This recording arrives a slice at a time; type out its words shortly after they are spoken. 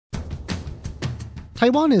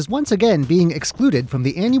Taiwan is once again being excluded from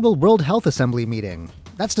the annual World Health Assembly meeting.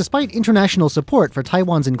 That's despite international support for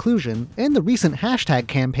Taiwan's inclusion and the recent hashtag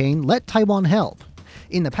campaign Let Taiwan Help.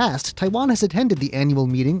 In the past, Taiwan has attended the annual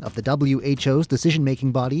meeting of the WHO's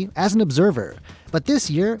decision-making body as an observer, but this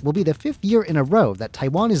year will be the 5th year in a row that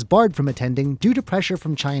Taiwan is barred from attending due to pressure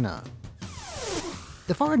from China.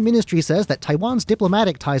 The Foreign Ministry says that Taiwan's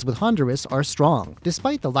diplomatic ties with Honduras are strong,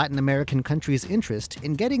 despite the Latin American country's interest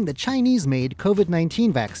in getting the Chinese-made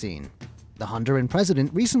COVID-19 vaccine. The Honduran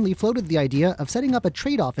president recently floated the idea of setting up a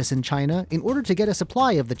trade office in China in order to get a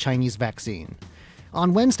supply of the Chinese vaccine.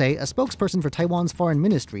 On Wednesday, a spokesperson for Taiwan's foreign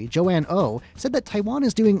ministry, Joanne Oh, said that Taiwan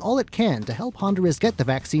is doing all it can to help Honduras get the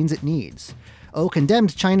vaccines it needs. Oh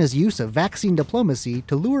condemned China's use of vaccine diplomacy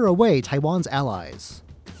to lure away Taiwan's allies.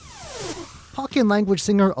 Hokkien language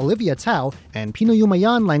singer Olivia Tsao and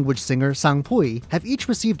Pinoy-Umayan language singer Sang Pui have each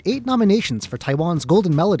received 8 nominations for Taiwan's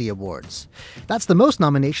Golden Melody Awards. That's the most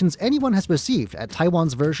nominations anyone has received at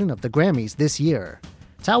Taiwan's version of the Grammys this year.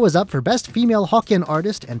 Tsao is up for Best Female Hokkien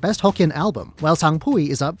Artist and Best Hokkien Album, while Sang Pui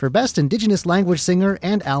is up for Best Indigenous Language Singer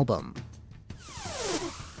and Album.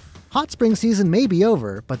 Hot spring season may be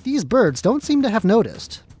over, but these birds don't seem to have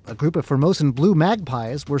noticed. A group of Formosan blue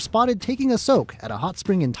magpies were spotted taking a soak at a hot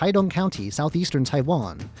spring in Taidong County, southeastern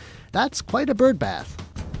Taiwan. That's quite a bird bath.